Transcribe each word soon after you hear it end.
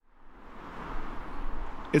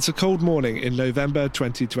It's a cold morning in November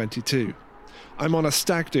 2022. I'm on a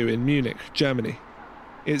stag do in Munich, Germany.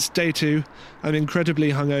 It's day 2, I'm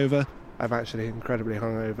incredibly hungover. I'm actually incredibly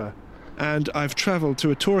hungover. And I've travelled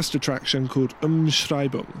to a tourist attraction called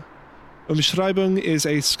Umschreibung. Umschreibung is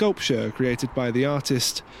a sculpture created by the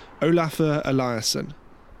artist Olafur Eliasson.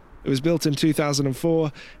 It was built in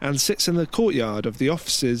 2004 and sits in the courtyard of the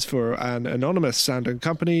offices for an anonymous-sounding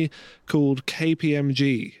company called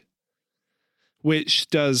KPMG, which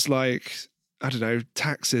does,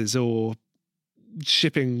 taxes or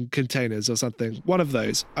shipping containers or something. One of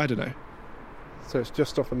those. I don't know. So it's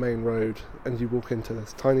just off a main road, and you walk into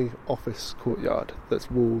this tiny office courtyard that's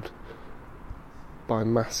walled by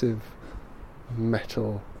massive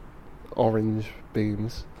metal orange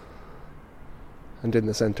beams, and in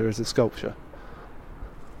the centre is a sculpture.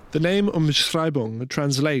 The name Umschreibung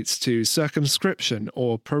translates to circumscription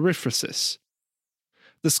or periphrasis.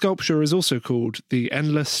 The sculpture is also called the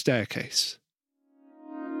Endless Staircase.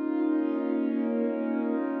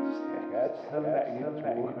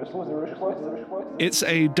 It's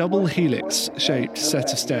a double helix-shaped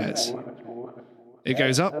set of stairs. It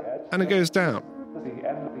goes up and it goes down.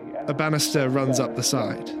 A banister runs up the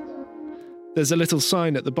side. There's a little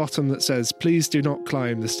sign at the bottom that says, "Please do not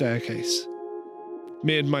climb the staircase."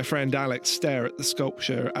 Me and my friend Alex stare at the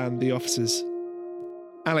sculpture and the offices.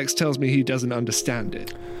 Alex tells me he doesn't understand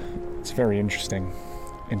it. It's very interesting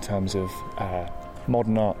in terms of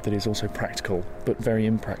modern art that is also practical, but very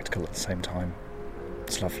impractical at the same time.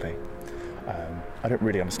 It's lovely. I don't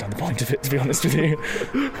really understand the point of it, to be honest with you.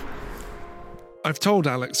 I've told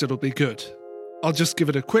Alex it'll be good. I'll just give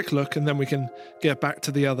it a quick look and then we can get back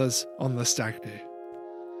to the others on the stag do.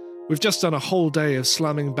 We've just done a whole day of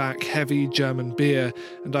slamming back heavy German beer,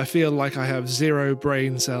 and I feel like I have 0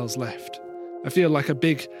 brain cells left. I feel like a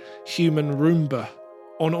big human Roomba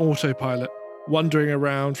on autopilot, wandering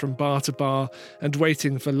around from bar to bar and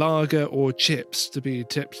waiting for lager or chips to be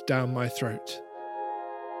tipped down my throat.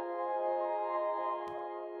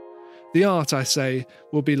 The art, I say,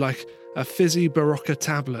 will be like a fizzy Barocca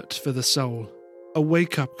tablet for the soul, a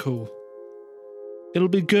wake-up call. It'll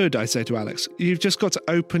be good, I say to Alex. You've just got to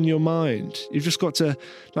open your mind. You've just got to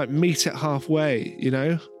meet it halfway,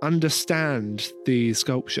 understand the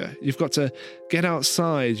sculpture. You've got to get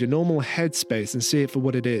outside your normal headspace and see it for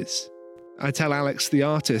what it is. I tell Alex the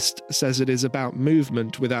artist says it is about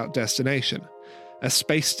movement without destination, a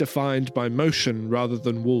space defined by motion rather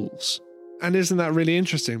than walls. And isn't that really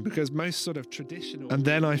interesting? Because most sort of traditional... And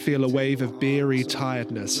then I feel a wave of beery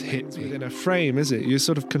tiredness hit me. Within a frame, is it? You're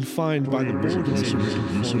sort of confined by the borders.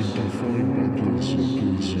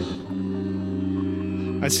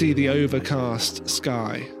 I see the overcast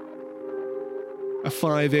sky. A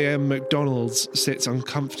 5 a.m. McDonald's sits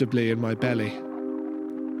uncomfortably in my belly.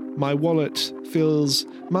 My wallet feels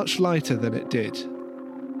much lighter than it did.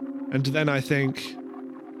 And then I think...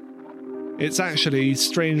 it's actually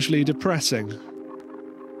strangely depressing.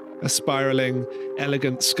 A spiralling,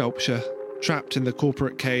 elegant sculpture, trapped in the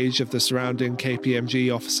corporate cage of the surrounding KPMG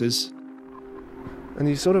offices. And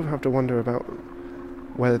you sort of have to wonder about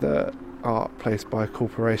whether art placed by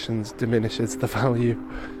corporations diminishes the value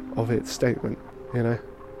of its statement, I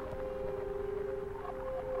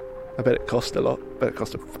bet it cost a lot. I bet it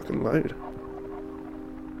cost a fucking load.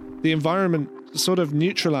 The environment sort of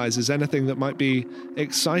neutralises anything that might be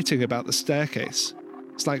exciting about the staircase.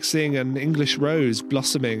 It's like seeing an English rose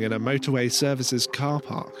blossoming in a motorway services car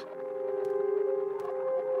park.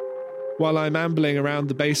 While I'm ambling around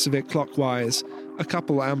the base of it clockwise, a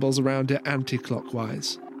couple ambles around it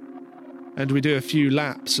anti-clockwise. And we do a few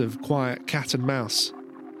laps of quiet cat and mouse.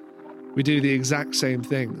 We do the exact same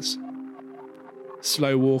things.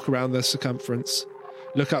 Slow walk around the circumference,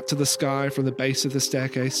 look up to the sky from the base of the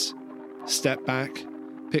staircase, step back,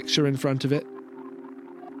 picture in front of it.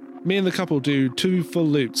 Me and the couple do 2 full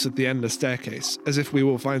loops at the endless staircase, as if we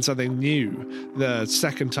will find something new the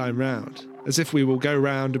second time round. As if we will go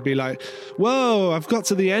round and be like, "Whoa, I've got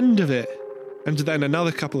to the end of it." And then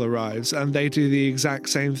another couple arrives and they do the exact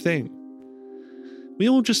same thing. We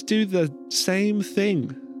all just do the same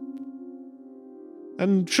thing.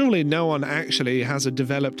 And surely no one actually has a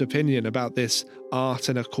developed opinion about this art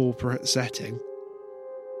in a corporate setting.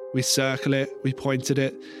 We circle it, we point at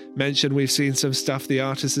it, mention we've seen some stuff the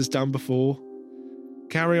artist has done before.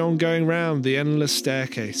 Carry on going round the endless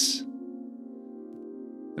staircase.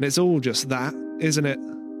 And it's all just that, isn't it?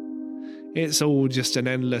 It's all just an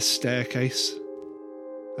endless staircase.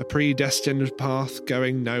 A predestined path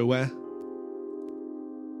going nowhere.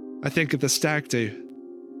 I think of the stag do.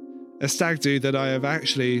 A stag do that I have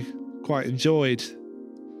actually quite enjoyed.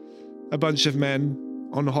 A bunch of men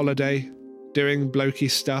on holiday, doing blokey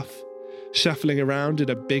stuff, shuffling around in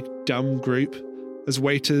a big dumb group as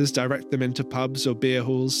waiters direct them into pubs or beer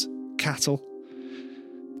halls, cattle.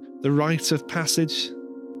 The rite of passage.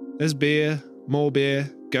 There's beer, more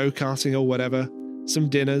beer, go-karting or whatever, some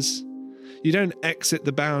dinners. You don't exit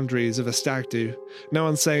the boundaries of a stag do. No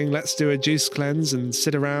one's saying let's do a juice cleanse and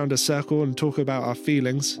sit around a circle and talk about our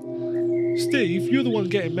feelings. Steve, you're the one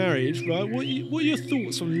getting married, right? What are your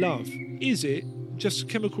thoughts on love? Is it just a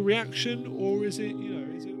chemical reaction, or is it,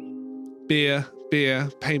 is it... Beer,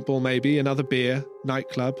 paintball maybe, another beer,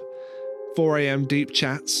 nightclub, 4 a.m. deep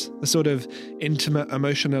chats, the sort of intimate,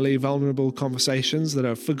 emotionally vulnerable conversations that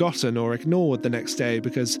are forgotten or ignored the next day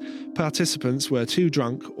because participants were too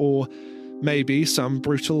drunk, or maybe some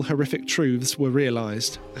brutal, horrific truths were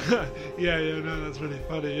realised. No, that's really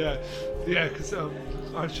funny, yeah, because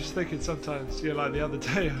I was just thinking sometimes, like the other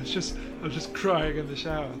day, I was just crying in the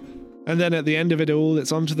shower. And then at the end of it all,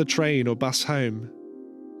 it's onto the train or bus home,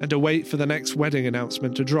 and to wait for the next wedding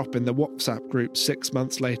announcement to drop in the WhatsApp group 6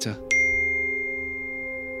 months later.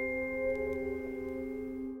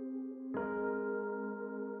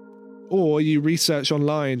 Or you research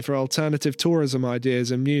online for alternative tourism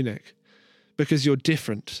ideas in Munich, because you're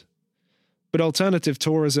different. But alternative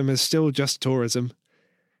tourism is still just tourism.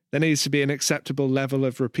 There needs to be an acceptable level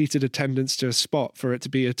of repeated attendance to a spot for it to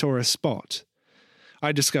be a tourist spot.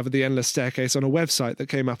 I discovered the Endless Staircase on a website that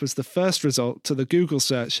came up as the first result to the Google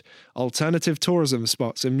search Alternative Tourism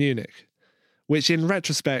Spots in Munich, which in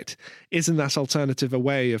retrospect isn't that alternative a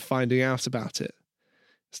way of finding out about it.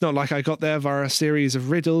 It's not like I got there via a series of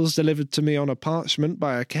riddles delivered to me on a parchment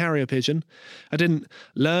by a carrier pigeon. I didn't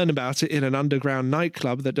learn about it in an underground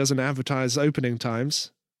nightclub that doesn't advertise opening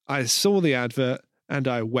times. I saw the advert and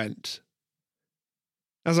I went.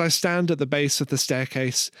 As I stand at the base of the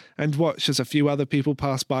staircase and watch as a few other people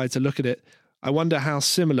pass by to look at it, I wonder how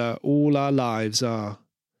similar all our lives are.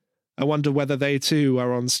 I wonder whether they too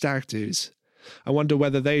are on stag do's. I wonder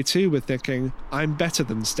whether they too were thinking, I'm better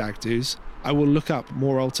than stag do's. I will look up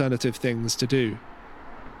more alternative things to do.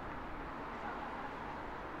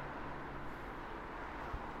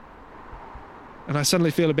 And I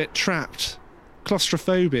suddenly feel a bit trapped,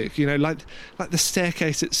 claustrophobic, like the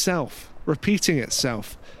staircase itself, repeating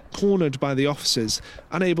itself, cornered by the officers,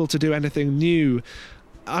 unable to do anything new,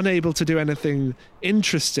 unable to do anything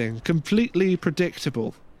interesting, completely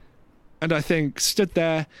predictable. And I think, stood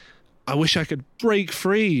there, I wish I could break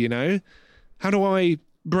free, How do I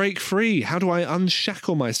break free? How do I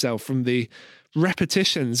unshackle myself from the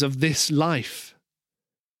repetitions of this life?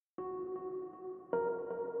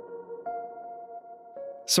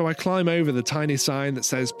 So I climb over the tiny sign that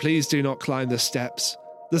says, please do not climb the steps.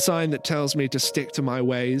 The sign that tells me to stick to my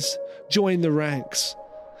ways, join the ranks.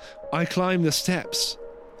 I climb the steps,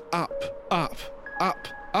 up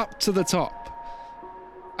to the top.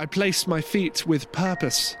 I place my feet with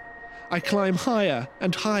purpose. I climb higher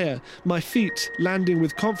and higher, my feet landing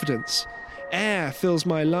with confidence. Air fills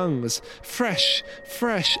my lungs, fresh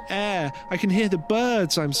air. I can hear the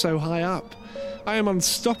birds, I'm so high up. I am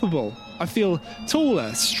unstoppable. I feel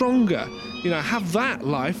taller, stronger. Have that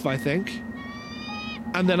life, I think.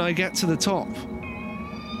 And then I get to the top.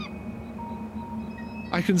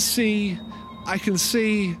 I can see,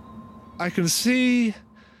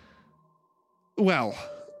 well,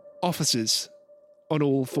 officers on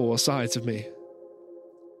all four sides of me.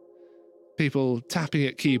 People tapping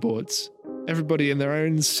at keyboards, everybody in their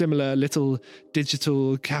own similar little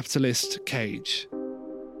digital capitalist cage.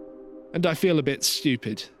 And I feel a bit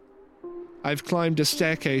stupid. I've climbed a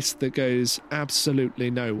staircase that goes absolutely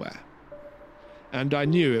nowhere. And I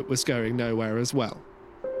knew it was going nowhere as well.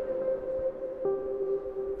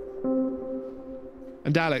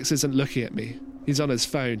 And Alex isn't looking at me. He's on his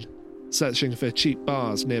phone, searching for cheap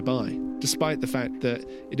bars nearby, despite the fact that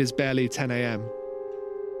it is barely 10 a.m.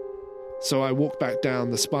 So I walk back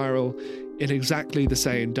down the spiral in exactly the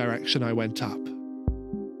same direction I went up.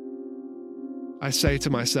 I say to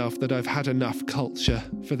myself that I've had enough culture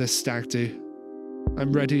for this stag do.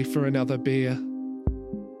 I'm ready for another beer.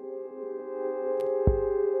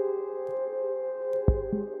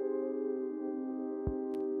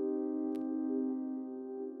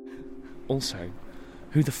 Also,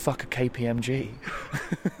 who the fuck are KPMG?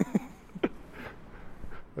 I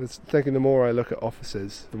was thinking the more I look at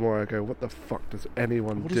officers, the more I go, what the fuck does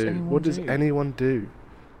anyone do? What does anyone do?